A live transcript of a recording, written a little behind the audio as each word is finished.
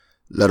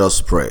Let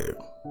us pray.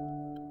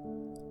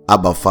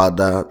 Abba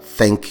Father,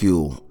 thank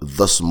you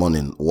this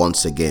morning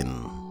once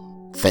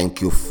again. Thank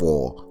you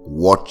for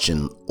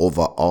watching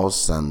over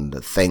us, and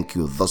thank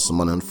you this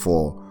morning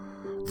for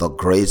the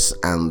grace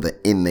and the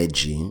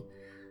energy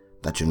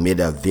that you made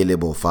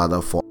available,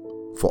 Father, for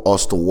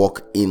us to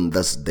walk in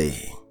this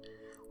day.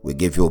 We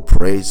give you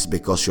praise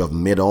because you have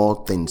made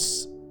all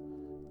things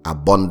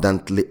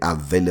abundantly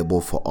available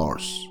for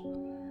us.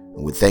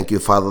 And we thank you,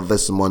 Father,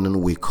 this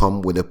morning we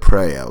come with a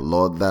prayer,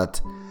 Lord,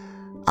 that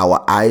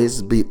our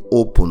eyes be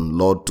open,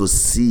 Lord, to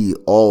see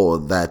all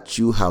that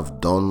you have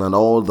done and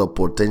all the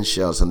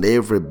potentials and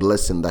every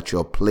blessing that you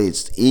have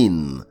placed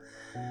in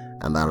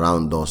and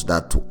around us,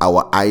 that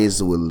our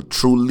eyes will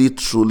truly,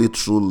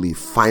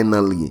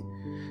 finally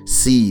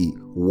see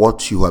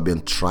what you have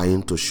been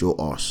trying to show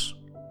us.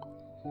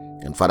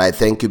 And Father, I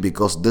thank you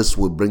because this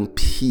will bring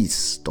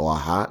peace to our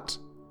heart.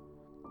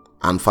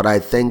 And Father, I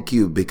thank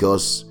you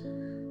because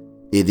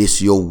it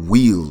is your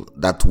will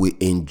that we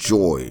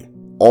enjoy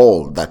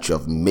all that you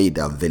have made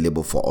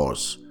available for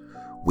us.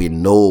 We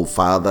know,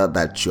 Father,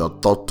 that your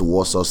thoughts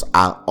towards us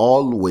are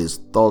always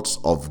thoughts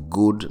of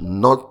good,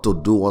 not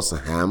to do us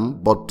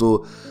harm, but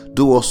to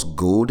do us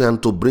good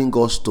and to bring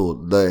us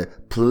to the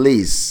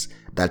place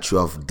that you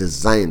have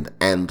designed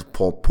and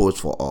proposed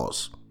for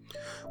us.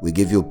 We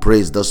give you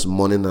praise this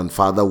morning, and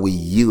Father, we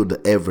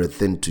yield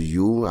everything to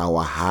you,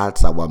 our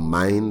hearts, our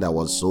mind,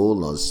 our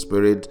soul, our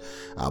spirit,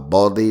 our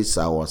bodies,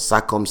 our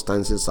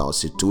circumstances, our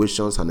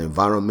situations and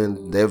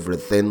environment,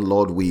 everything,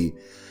 Lord, we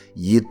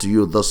yield to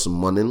you this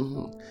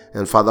morning.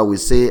 And Father, we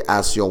say,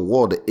 as your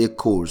word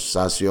echoes,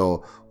 as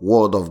your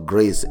word of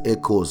grace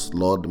echoes,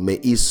 Lord, may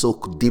it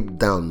soak deep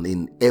down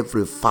in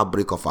every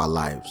fabric of our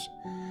lives.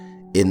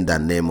 In the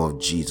name of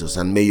Jesus.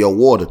 And may your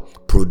word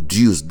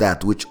produce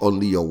that which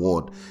only your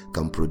word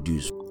can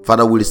produce.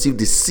 Father, we receive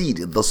the seed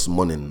this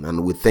morning,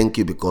 and we thank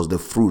you because the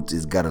fruit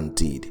is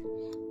guaranteed.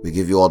 We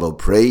give you all the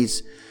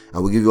praise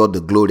and we give you all the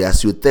glory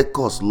as you take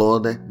us,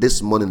 Lord,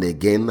 this morning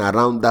again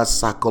around that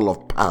circle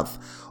of path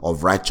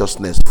of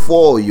righteousness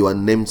for your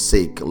name's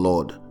sake,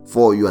 Lord.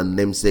 For your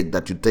name's sake,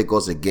 that you take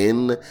us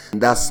again in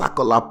that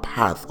circular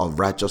path of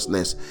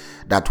righteousness,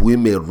 that we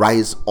may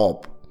rise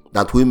up,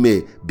 that we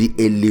may be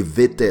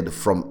elevated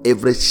from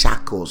every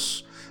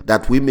shackles,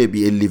 that we may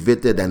be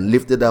elevated and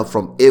lifted up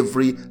from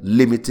every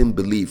limiting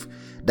belief,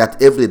 that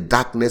every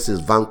darkness is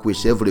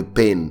vanquished, every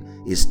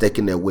pain is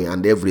taken away,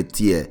 and every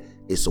tear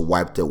is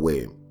wiped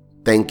away.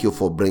 Thank you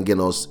for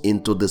bringing us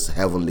into this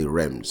heavenly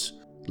realms.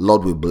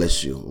 Lord, we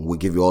bless you. We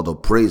give you all the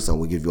praise and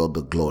we give you all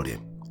the glory.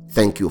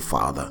 Thank you,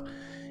 Father.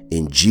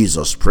 In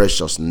Jesus'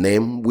 precious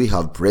name we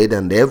have prayed,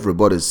 and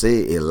everybody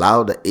say a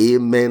loud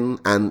amen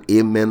and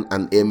amen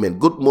and amen.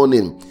 Good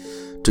morning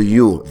to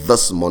you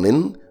this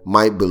morning,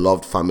 my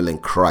beloved family in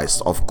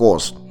Christ. Of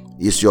course,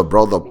 it's your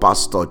brother,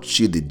 Pastor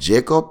Chidi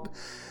Jacob.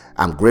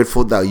 I'm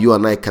grateful that you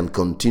and I can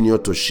continue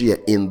to share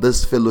in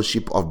this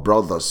fellowship of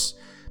brothers,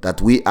 that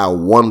we are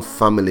one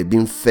family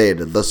being fed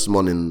this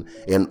morning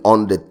and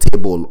on the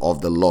table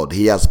of the Lord.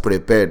 He has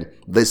prepared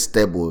this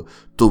table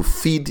to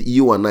feed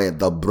you and I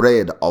the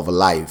bread of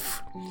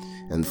life.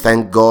 And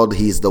thank God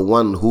He is the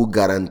one who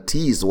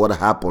guarantees what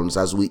happens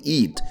as we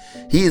eat.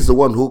 He is the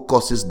one who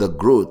causes the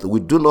growth. We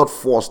do not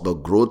force the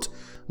growth.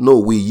 No,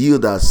 we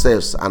yield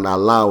ourselves and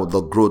allow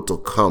the growth to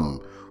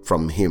come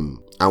from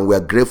Him. And we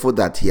are grateful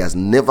that He has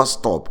never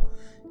stopped.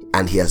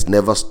 And He has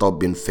never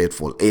stopped being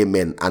faithful.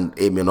 Amen and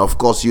amen. Of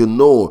course, you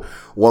know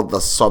what the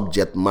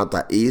subject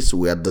matter is.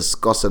 We are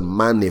discussing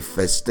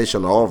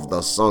manifestation of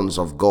the sons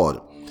of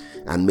God.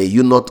 And may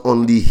you not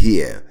only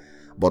hear,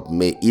 but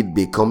may it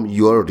become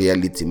your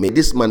reality. May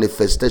this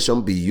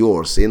manifestation be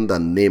yours in the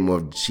name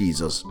of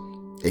Jesus.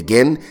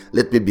 Again,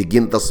 let me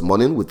begin this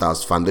morning with our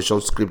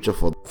foundation scripture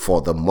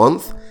for the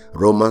month.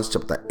 Romans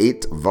chapter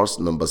 8, verse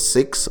number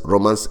 6.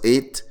 Romans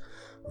 8.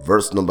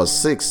 Verse number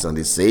 6, and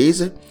it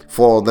says,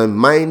 for the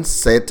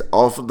mindset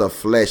of the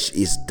flesh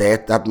is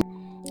death.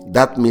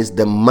 That means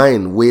the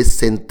mind way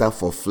center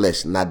for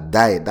flesh. Not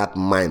die, that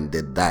mind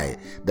they die.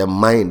 The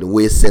mind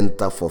way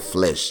center for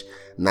flesh.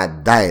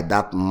 Not die,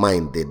 that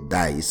mind they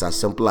die. It's as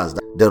simple as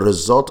that. The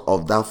result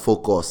of that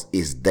focus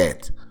is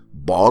death.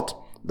 But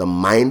the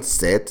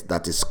mindset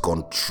that is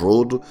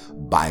controlled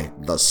by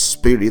the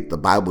Spirit, the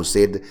Bible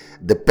said,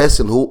 the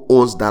person who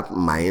owns that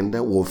mind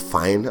will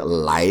find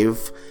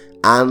life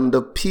and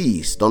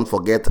peace. Don't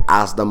forget,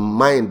 as the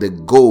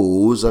mind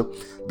goes,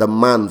 the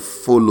man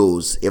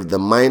follows. If the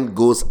mind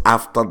goes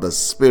after the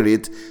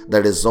Spirit,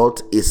 the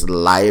result is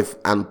life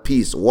and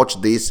peace. Watch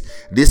this.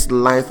 This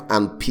life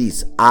and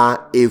peace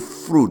are a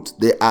fruit.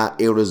 They are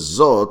a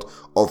result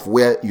of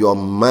where your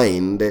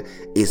mind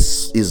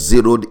is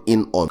zeroed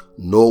in on.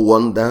 No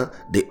wonder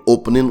the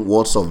opening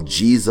words of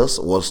Jesus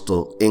was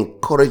to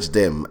encourage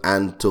them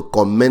and to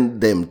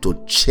commend them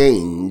to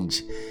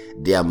change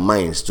their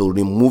minds, to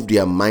remove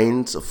their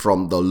minds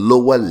from the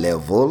lower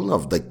level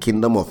of the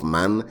kingdom of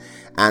man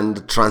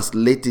and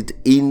translate it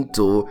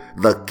into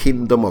the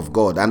kingdom of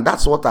God. And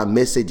that's what our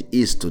message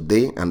is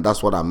today, and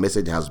that's what our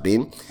message has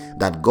been,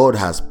 that God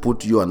has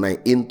put you and I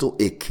into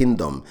a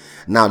kingdom.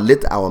 Now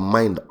let our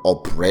mind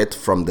operate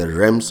from the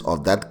realms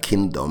of that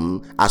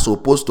kingdom, as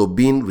opposed to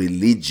being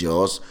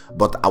religious,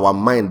 but our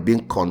mind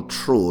being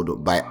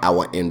controlled by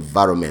our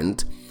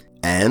environment.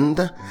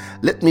 And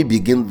let me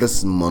begin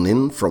this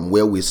morning from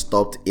where we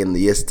stopped in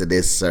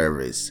yesterday's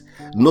service.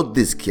 Note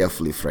this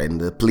carefully,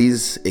 friend.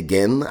 Please,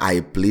 again, I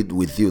plead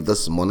with you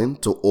this morning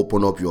to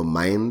open up your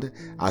mind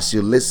as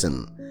you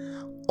listen.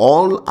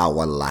 All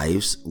our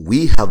lives,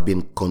 we have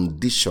been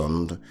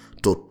conditioned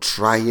to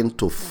trying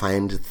to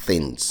find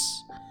things.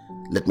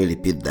 Let me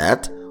repeat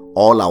that.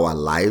 All our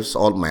lives,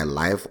 all my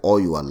life,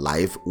 all your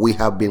life, we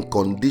have been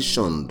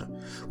conditioned.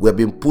 We have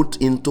been put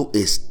into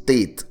a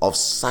state of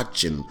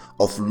searching,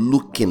 of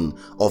looking,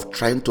 of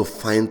trying to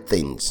find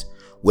things.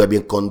 We have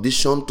been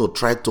conditioned to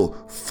try to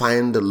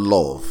find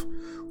love.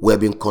 We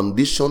have been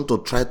conditioned to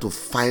try to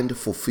find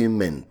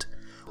fulfillment.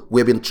 We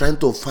have been trying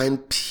to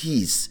find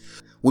peace.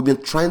 We've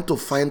been trying to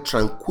find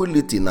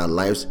tranquility in our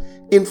lives.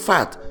 In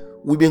fact,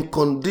 we've been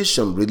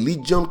conditioned,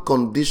 religion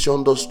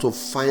conditioned us to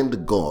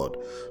find God.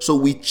 So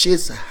we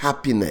chase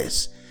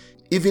happiness.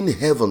 Even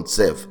heaven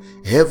itself.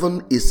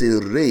 Heaven is a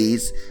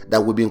race that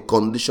we've been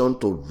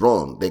conditioned to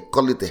run. They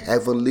call it a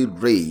heavenly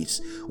race.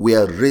 We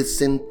are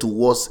racing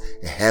towards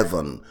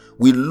heaven.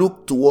 We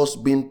look towards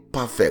being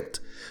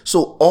perfect.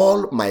 So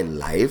all my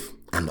life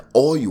and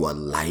all your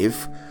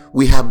life,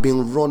 we have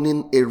been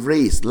running a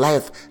race.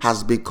 Life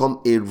has become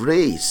a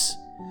race.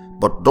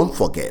 But don't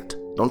forget,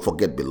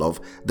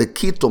 beloved, the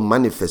key to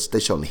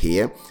manifestation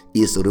here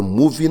is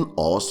removing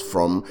us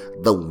from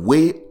the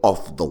way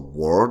of the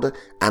world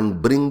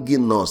and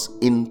bringing us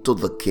into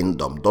the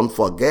kingdom. Don't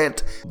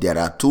forget, there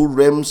are two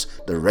realms,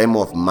 the realm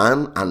of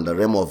man and the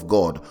realm of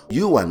God.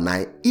 You and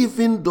I,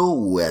 even though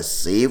we were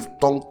saved,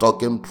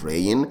 tongue-talking,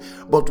 praying,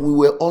 but we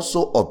were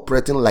also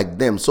operating like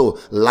them. So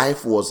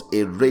life was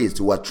a race.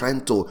 We were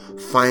trying to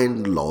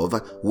find love.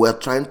 We were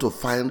trying to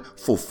find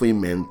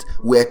fulfillment.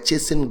 We were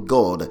chasing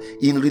God.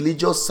 In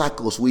religious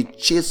circles, we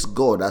chase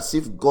God as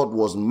if God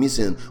was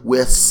missing. We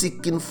are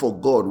seeking for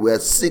God. We are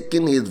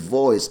seeking His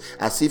voice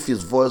as if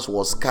His voice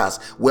was scarce.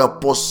 We are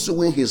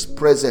pursuing His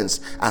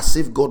presence as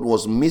if God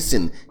was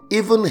missing.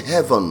 Even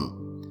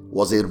heaven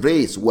was a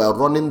race. We are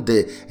running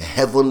the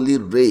heavenly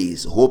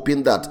race,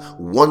 hoping that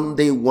one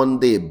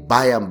day,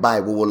 by and by,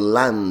 we will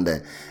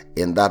land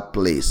in that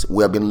place.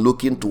 We have been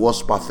looking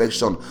towards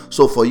perfection.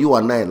 So for you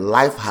and I,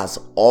 life has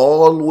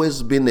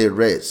always been a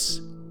race.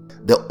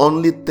 The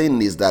only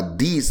thing is that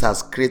this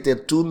has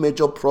created two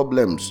major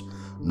problems.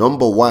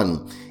 Number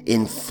one,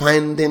 in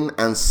finding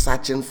and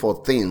searching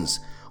for things,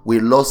 we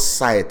lost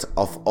sight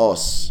of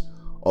us,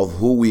 of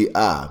who we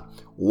are.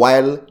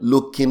 While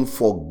looking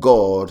for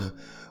God,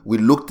 we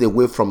looked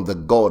away from the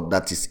God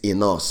that is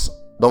in us.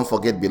 Don't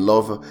forget,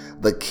 beloved,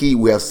 the key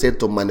we have said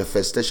to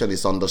manifestation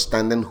is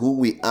understanding who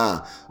we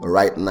are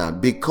right now.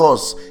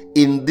 Because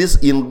in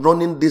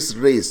running this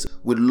race,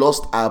 we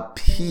lost our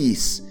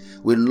peace,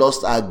 we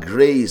lost our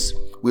grace,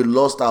 we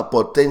lost our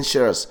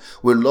potentials,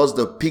 we lost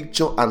the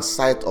picture and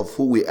sight of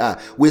who we are.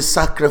 We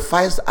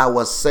sacrificed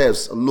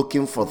ourselves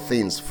looking for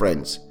things,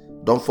 friends.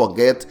 Don't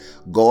forget,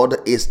 God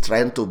is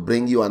trying to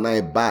bring you and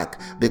I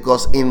back,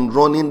 because in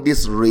running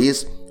this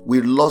race,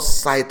 we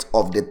lost sight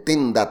of the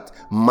thing that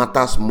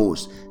matters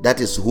most. That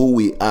is who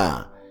we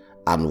are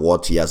and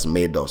what He has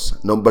made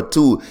us. Number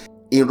two,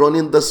 in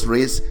running this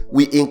race,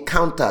 we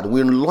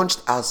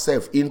launched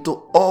ourselves into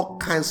all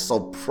kinds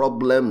of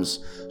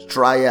problems,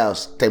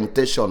 trials,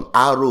 temptation,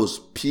 arrows,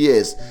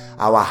 pierce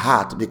our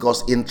heart,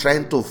 because in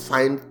trying to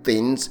find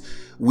things,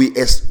 we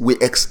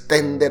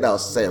extended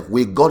ourselves.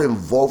 We got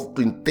involved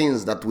in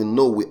things that we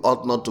know we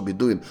ought not to be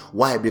doing.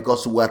 Why?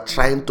 Because we are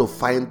trying to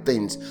find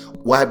things.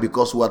 Why?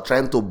 Because we are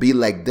trying to be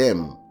like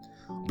them.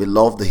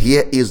 Beloved,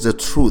 here is the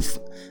truth.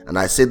 And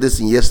I said this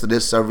in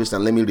yesterday's service,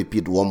 and let me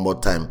repeat one more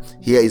time.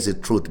 Here is the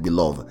truth,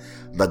 beloved.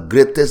 The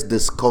greatest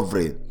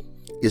discovery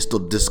is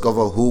to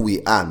discover who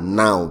we are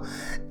now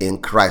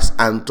in Christ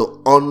and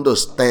to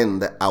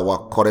understand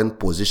our current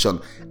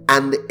position.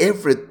 And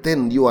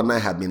everything you and I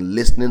have been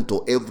listening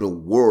to, every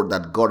word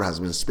that God has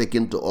been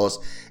speaking to us,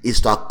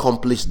 is to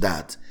accomplish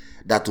that.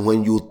 That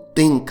when you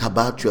think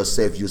about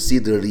yourself, you see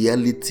the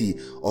reality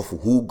of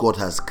who God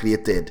has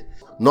created.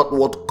 Not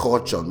what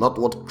culture, not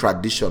what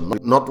tradition,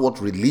 not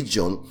what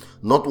religion,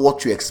 not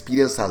what your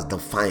experience has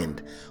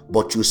defined,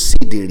 but you see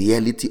the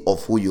reality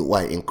of who you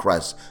are in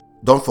Christ.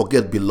 Don't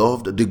forget,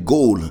 beloved, the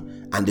goal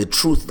and the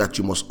truth that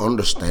you must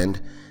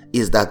understand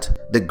is that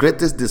the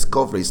greatest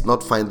discovery is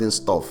not finding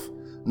stuff.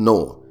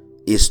 No,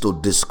 it's to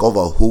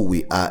discover who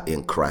we are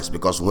in Christ.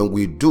 Because when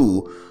we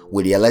do,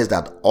 we realize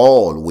that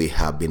all we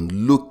have been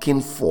looking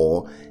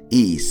for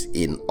is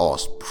in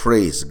us.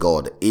 Praise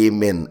God.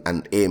 Amen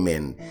and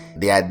amen.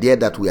 The idea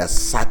that we are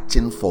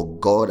searching for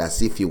God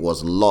as if He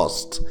was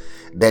lost,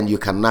 then you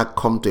cannot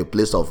come to a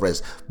place of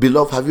rest.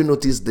 Beloved, have you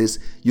noticed this?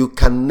 You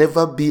can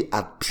never be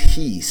at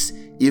peace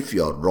if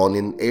you're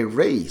running a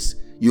race.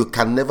 You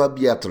can never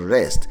be at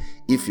rest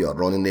if you're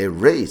running a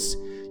race.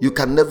 You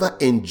can never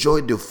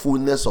enjoy the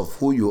fullness of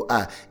who you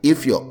are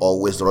if you're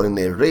always running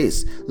a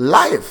race.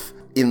 Life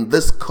in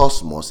this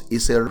cosmos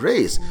is a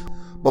race.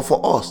 But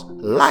for us,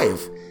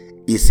 life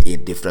is a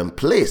different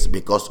place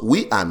because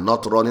we are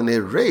not running a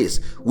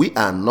race. We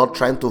are not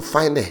trying to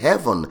find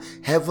heaven.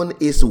 Heaven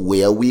is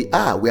where we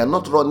are. We are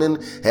not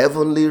running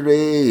heavenly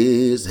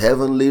race,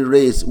 heavenly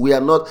race. We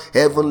are not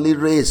heavenly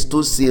race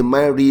to see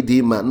my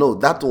Redeemer. No,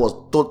 that was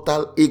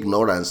total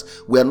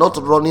ignorance. We are not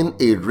running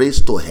a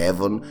race to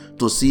heaven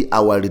to see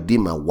our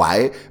Redeemer.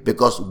 Why?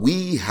 Because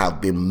we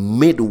have been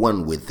made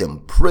one with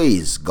Him.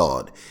 Praise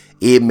God.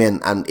 Amen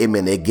and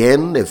amen.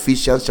 Again,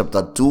 Ephesians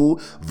chapter 2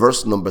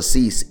 verse number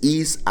 6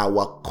 is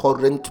our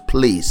current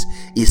place.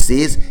 It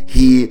says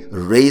He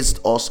raised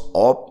us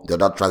up. The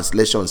other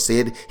translation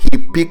said He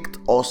picked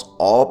us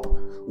up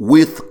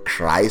with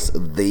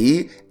Christ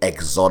the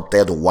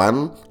exalted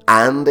one,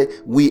 and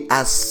we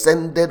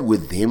ascended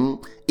with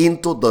Him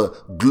into the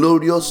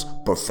glorious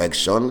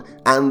perfection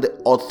and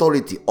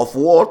authority of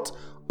what?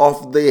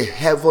 Of the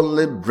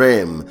heavenly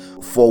realm.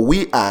 For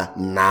we are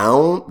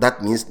now,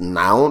 that means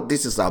now,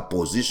 this is our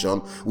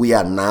position, we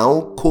are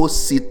now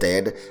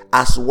co-seated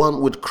as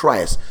one with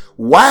Christ.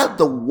 While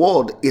the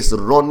world is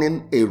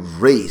running a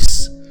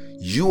race,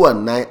 you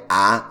and I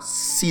are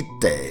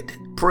seated.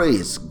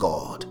 Praise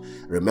God.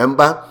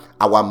 Remember,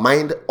 our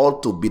mind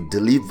ought to be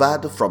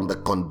delivered from the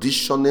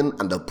conditioning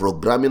and the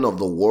programming of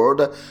the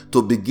world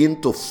to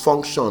begin to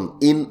function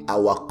in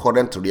our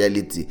current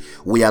reality.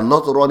 We are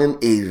not running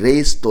a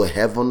race to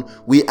heaven.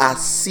 We are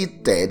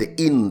seated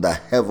in the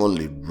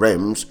heavenly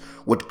realms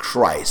with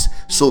Christ.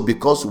 So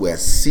because we are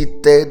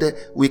seated,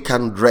 we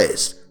can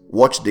rest.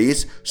 Watch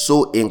this.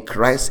 So in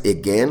Christ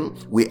again,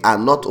 we are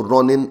not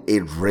running a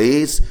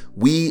race.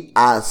 We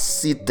are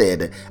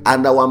seated,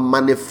 and our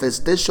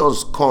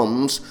manifestations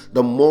comes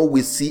the more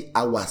we see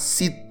our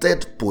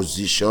seated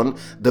position,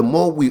 the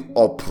more we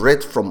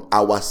operate from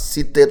our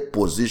seated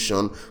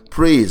position.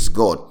 Praise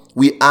God.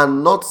 We are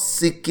not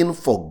seeking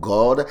for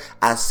God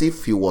as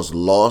if He was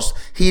lost.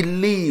 He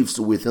lives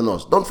within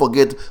us. Don't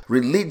forget,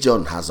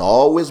 religion has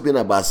always been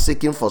about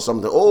seeking for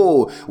something.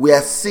 Oh, we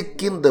are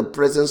seeking the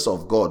presence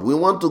of God. We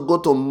want to go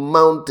to a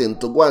mountain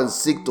to go and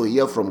seek to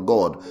hear from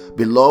God.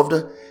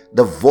 Beloved,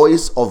 the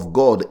voice of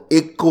God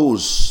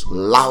echoes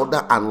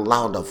louder and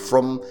louder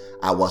from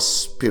our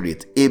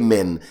spirit.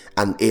 Amen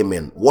and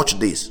amen. Watch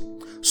this.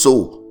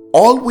 So,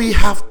 all we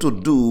have to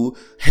do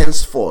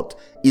henceforth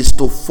is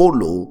to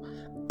follow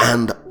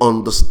and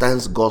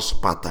understands God's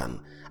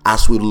pattern.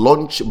 As we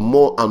launch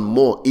more and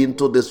more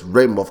into this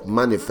realm of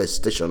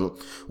manifestation,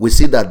 we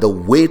see that the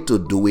way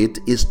to do it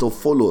is to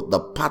follow the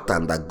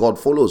pattern that God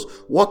follows.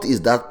 What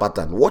is that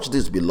pattern? Watch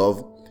this,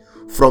 beloved.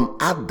 From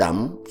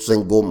Adam,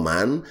 single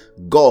man,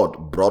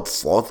 God brought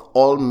forth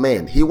all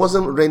men. He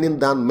wasn't raining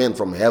down men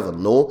from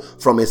heaven. No,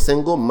 from a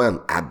single man,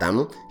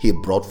 Adam, He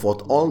brought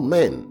forth all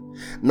men.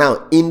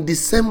 Now, in the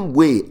same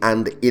way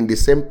and in the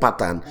same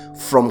pattern,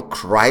 from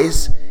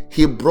Christ,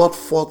 He brought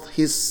forth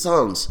His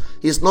sons.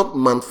 He's not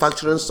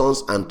manufacturing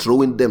sons and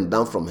throwing them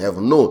down from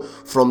heaven. No,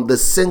 from the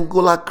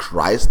singular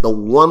Christ, the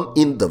one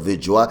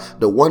individual,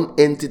 the one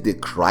entity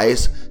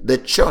Christ, the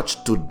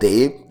church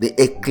today, the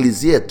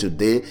ecclesia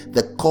today,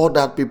 the called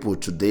out people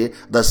today,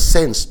 the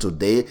saints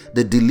today,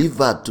 the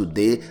delivered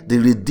today, the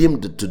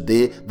redeemed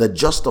today, the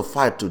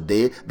justified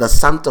today, the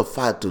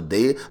sanctified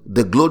today,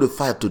 the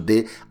glorified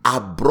today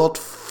are brought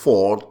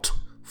forth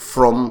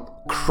from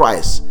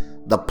Christ,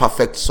 the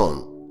perfect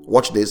Son.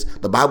 Watch this.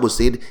 The Bible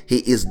said He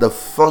is the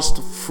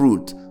first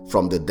fruit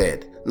from the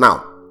dead.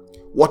 Now,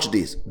 watch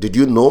this. Did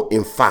you know,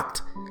 in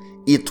fact,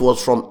 it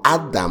was from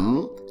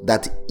Adam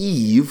that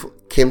Eve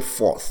came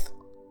forth?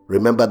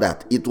 Remember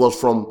that. It was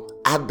from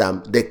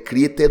Adam, the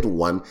created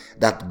one,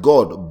 that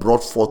God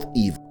brought forth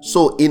Eve.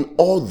 So in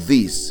all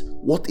this,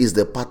 what is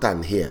the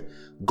pattern here?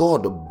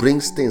 God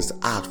brings things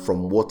out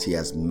from what He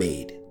has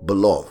made.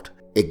 Beloved,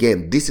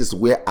 again, this is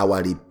where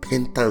our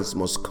repentance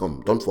must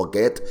come. Don't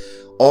forget,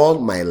 all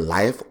my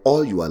life,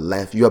 all your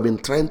life, you have been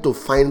trying to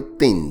find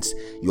things.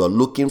 You are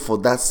looking for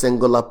that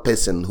singular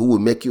person who will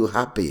make you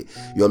happy.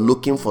 You are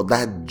looking for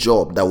that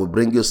job that will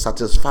bring you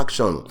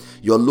satisfaction.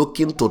 You are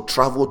looking to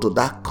travel to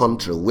that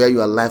country where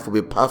your life will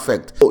be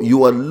perfect.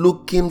 You are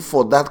looking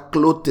for that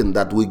clothing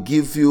that will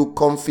give you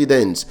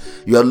confidence.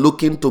 You are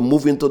looking to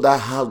move into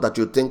that house that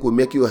you think will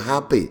make you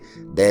happy.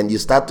 Then you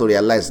start to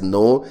realize,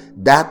 no,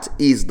 that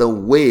is the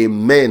way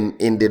men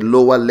in the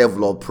lower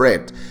level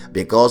operate,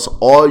 because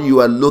all you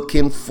are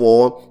looking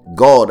for,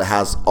 God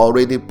has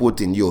already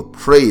put in you.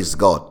 Praise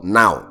God.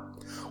 Now,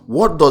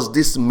 what does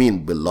this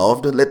mean,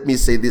 beloved? Let me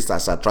say this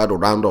as I try to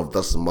round off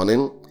this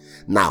morning.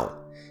 Now,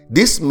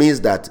 this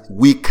means that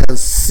we can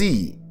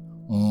see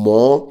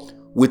more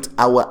with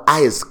our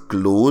eyes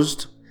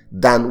closed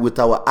than with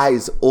our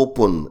eyes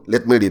open.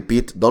 Let me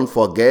repeat, don't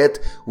forget,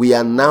 we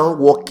are now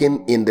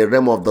walking in the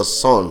realm of the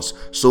sons.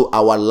 So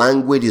our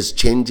language is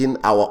changing,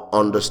 our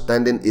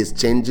understanding is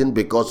changing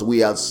because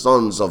we are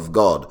sons of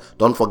God.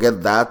 Don't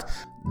forget that.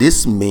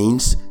 This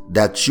means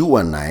that you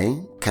and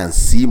I can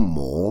see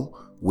more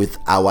with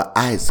our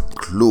eyes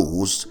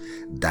closed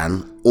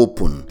than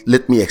open.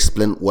 Let me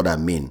explain what I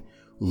mean.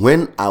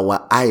 When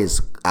our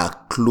eyes are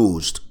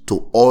closed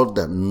to all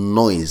the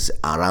noise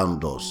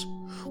around us,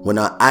 when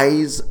our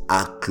eyes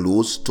are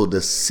closed to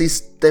the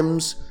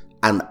systems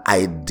and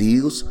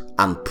ideals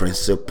and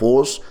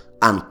principles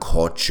and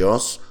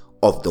cultures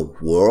of the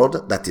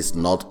world that is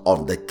not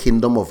of the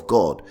kingdom of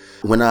God,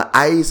 when our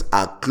eyes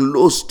are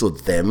closed to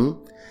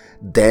them,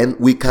 then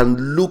we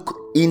can look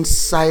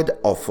inside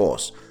of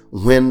us.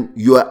 When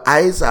your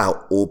eyes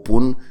are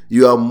open,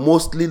 you are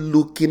mostly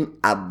looking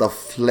at the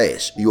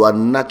flesh, your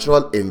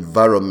natural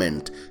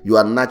environment,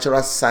 your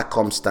natural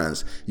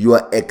circumstance,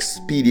 your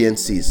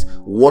experiences,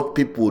 what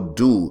people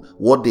do,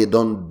 what they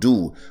don't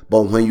do.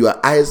 But when your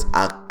eyes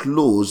are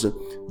closed,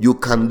 you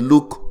can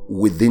look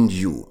within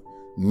you.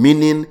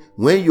 Meaning,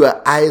 when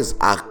your eyes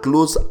are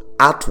closed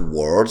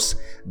outwards,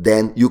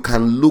 then you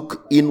can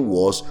look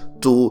inwards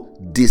to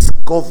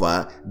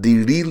discover the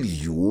real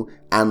you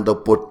and the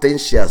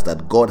potentials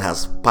that God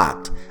has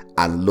packed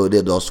and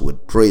loaded us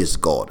with. Praise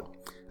God.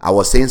 I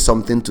was saying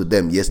something to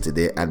them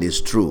yesterday, and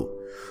it's true.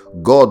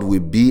 God will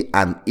be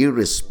an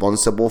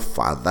irresponsible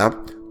father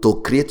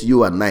to create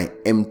you and I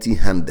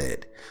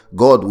empty-handed.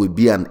 God will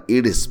be an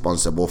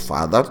irresponsible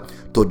father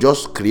to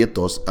just create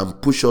us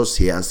and push us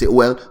here and say,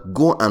 well,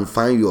 go and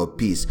find your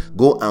peace.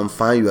 Go and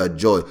find your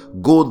joy.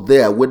 Go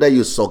there whether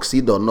you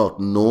succeed or not.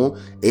 No,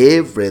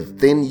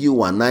 everything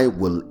you and I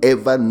will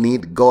ever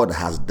need, God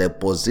has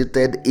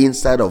deposited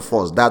inside of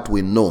us, that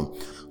we know.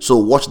 So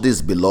watch this,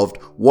 beloved.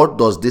 What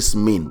does this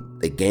mean?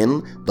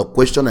 Again, the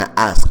question I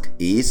ask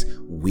is,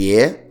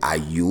 where are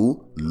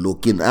you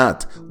looking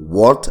at?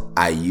 What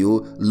are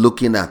you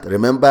looking at?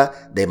 Remember,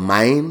 the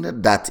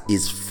mind that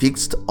is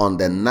fixed on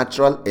the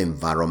natural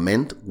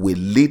environment will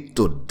lead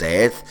to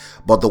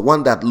death, but the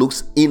one that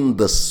looks in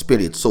the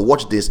spirit. So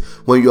watch this.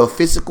 When your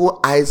physical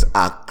eyes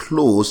are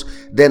closed,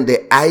 then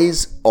the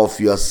eyes of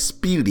your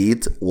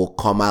spirit will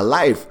come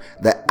alive.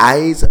 The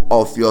eyes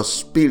of your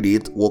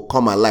spirit will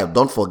come alive.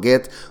 Don't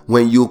forget,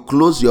 when you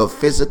close your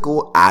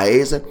physical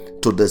eyes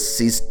to the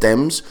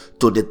systems,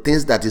 to the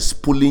things that is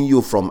pulling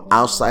you from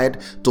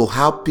outside, to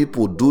how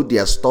people do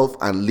their stuff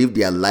and live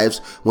their lives,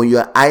 when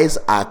your eyes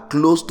are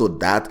close to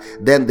that,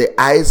 then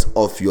the eyes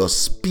of your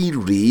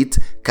spirit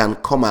can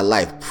come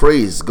alive.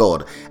 Praise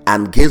God.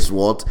 And guess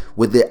what?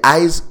 With the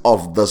eyes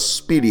of the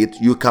spirit,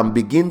 you can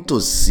begin to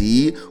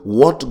see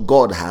what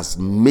God has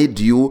made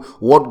you,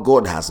 what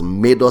God has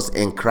made us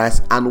in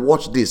Christ. And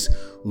watch this.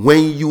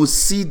 When you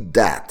see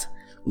that,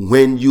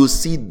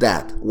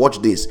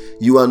 watch this,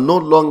 you are no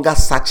longer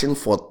searching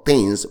for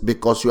things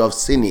because you have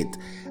seen it.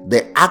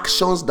 The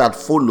actions that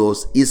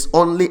follows is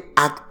only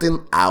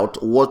acting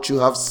out what you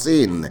have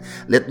seen.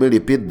 Let me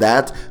repeat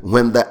that.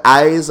 When the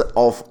eyes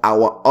of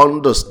our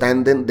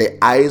understanding, the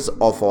eyes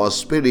of our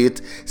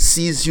spirit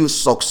sees you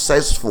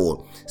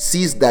successful,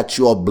 sees that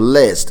you are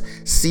blessed,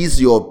 sees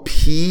your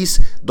peace,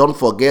 don't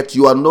forget,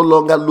 you are no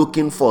longer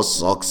looking for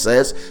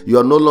success. You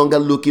are no longer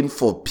looking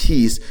for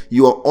peace.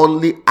 You are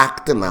only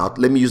acting out.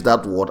 Let me use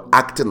that word,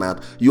 acting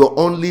out. You are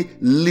only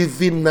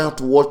living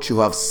out what you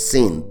have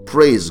seen.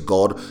 Praise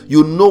God.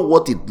 You know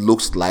what it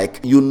looks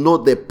like. You know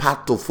the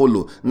path to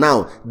follow.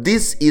 Now,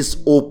 this is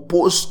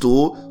opposed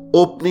to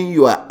opening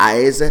your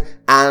eyes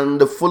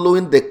and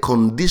following the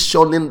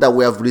conditioning that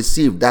we have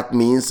received. That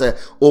means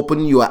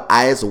opening your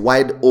eyes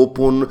wide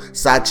open,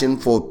 searching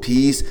for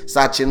peace,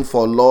 searching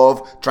for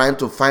love, trying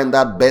to find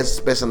that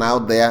best person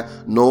out there.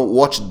 No,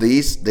 watch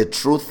this. The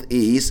truth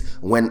is,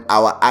 when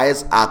our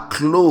eyes are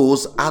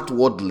closed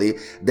outwardly,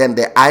 then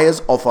the eyes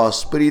of our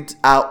spirit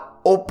are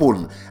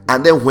open.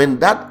 And then when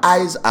that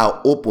eyes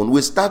are open,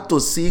 we start to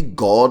see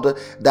God.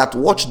 That,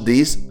 watch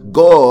this,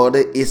 God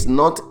is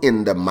not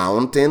in the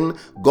mountain.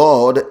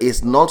 God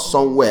is not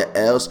somewhere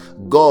else.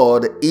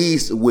 God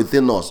is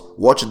within us.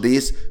 Watch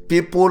this.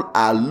 People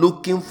are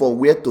looking for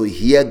where to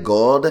hear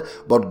God,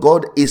 but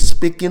God is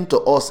speaking to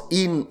us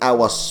in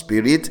our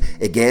spirit.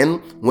 Again,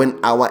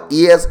 when our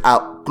ears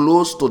are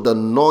close to the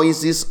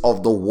noises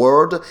of the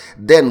world,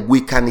 then we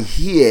can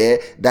hear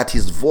that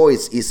His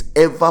voice is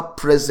ever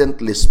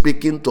presently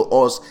speaking to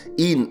us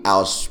in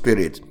our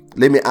spirit.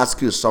 Let me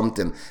ask you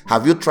something.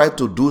 Have you tried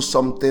to do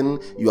something?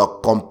 You are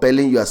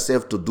compelling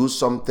yourself to do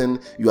something.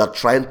 You are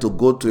trying to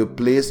go to a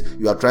place.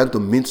 You are trying to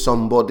meet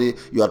somebody.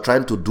 You are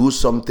trying to do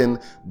something.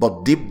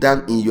 But deep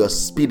down in your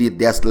spirit,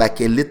 there's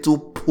like a little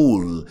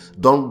pull.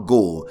 Don't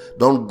go.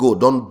 Don't go.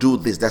 Don't do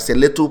this. There's a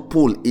little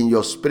pull in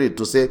your spirit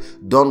to say,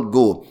 don't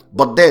go.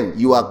 But then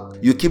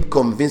you keep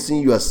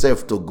convincing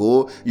yourself to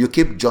go. You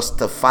keep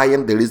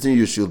justifying the reason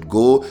you should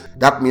go.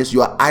 That means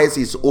your eyes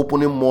is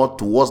opening more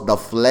towards the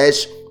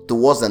flesh,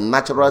 towards the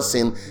natural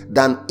sin,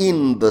 than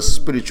in the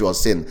spiritual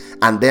sin.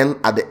 And then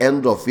at the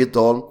end of it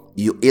all,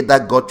 you either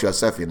got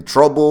yourself in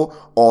trouble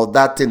or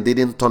that thing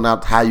didn't turn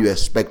out how you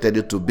expected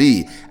it to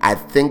be. I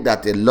think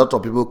that a lot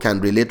of people can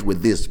relate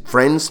with this.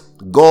 Friends,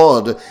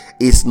 God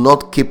is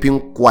not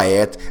keeping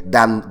quiet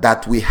than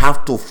that we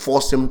have to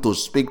force him to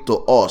speak to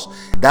us.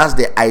 That's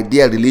the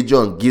idea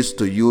religion gives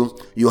to you.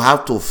 You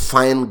have to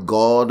find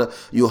God.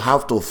 You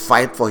have to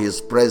fight for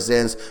his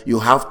presence. You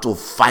have to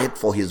fight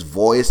for his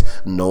voice.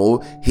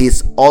 No,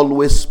 he's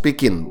always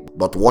speaking.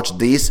 But watch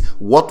this.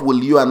 What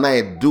will you and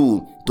I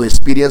do to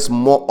experience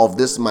more of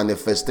this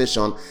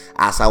manifestation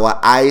as our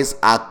eyes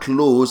are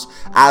closed,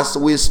 as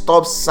we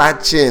stop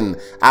searching,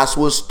 as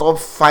we stop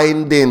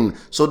finding,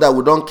 so that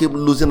we don't keep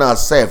losing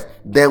ourselves?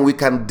 Then we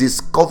can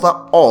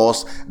discover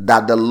us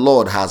that the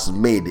Lord has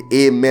made.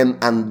 Amen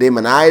and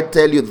amen. I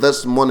tell you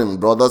this morning,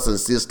 brothers and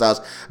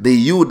sisters, the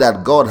you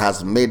that God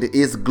has made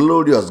is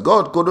glorious.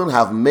 God couldn't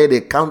have made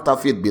a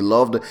counterfeit,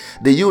 beloved.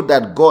 The you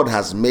that God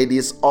has made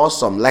is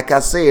awesome. Like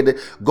I said,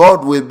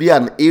 God will be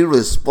an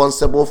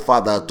irresponsible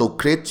father to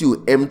create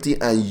you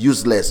empty and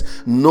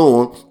useless.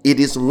 No, it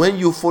is when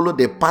you follow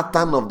the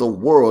pattern of the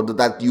world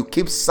that you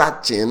keep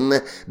searching,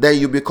 then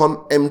you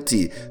become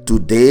empty.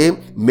 Today,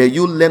 may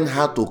you learn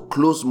how to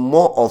close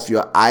more of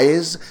your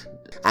eyes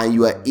and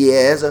your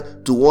ears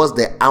towards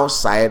the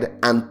outside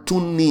and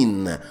tune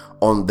in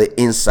on the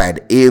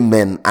inside.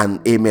 Amen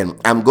and amen.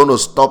 I'm going to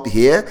stop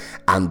here,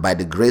 and by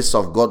the grace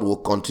of God, we'll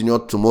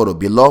continue tomorrow.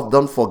 Beloved,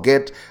 don't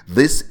forget,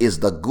 this is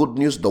the good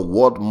news the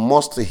world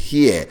must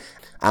hear.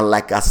 And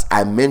like as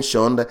I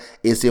mentioned,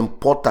 it's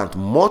important,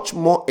 much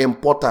more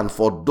important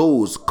for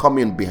those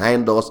coming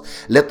behind us.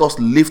 Let us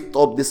lift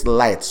up this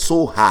light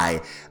so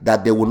high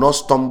that they will not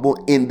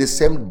stumble in the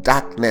same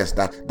darkness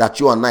that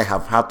you and I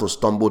have had to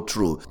stumble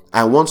through.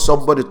 I want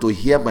somebody to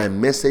hear my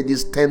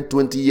messages 10,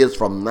 20 years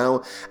from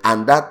now,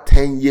 and that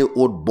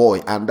 10-year-old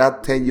boy and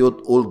that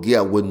 10-year-old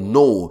girl will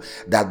know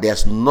that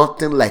there's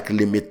nothing like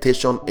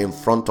limitation in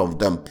front of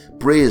them.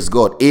 Praise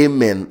God.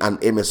 Amen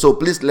and amen. So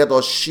please let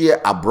us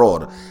share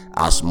abroad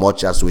as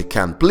much as we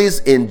can. Please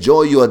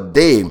enjoy your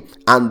day,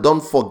 and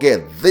don't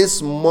forget,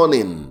 this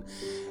morning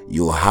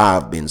you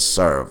have been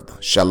served.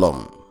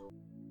 Shalom.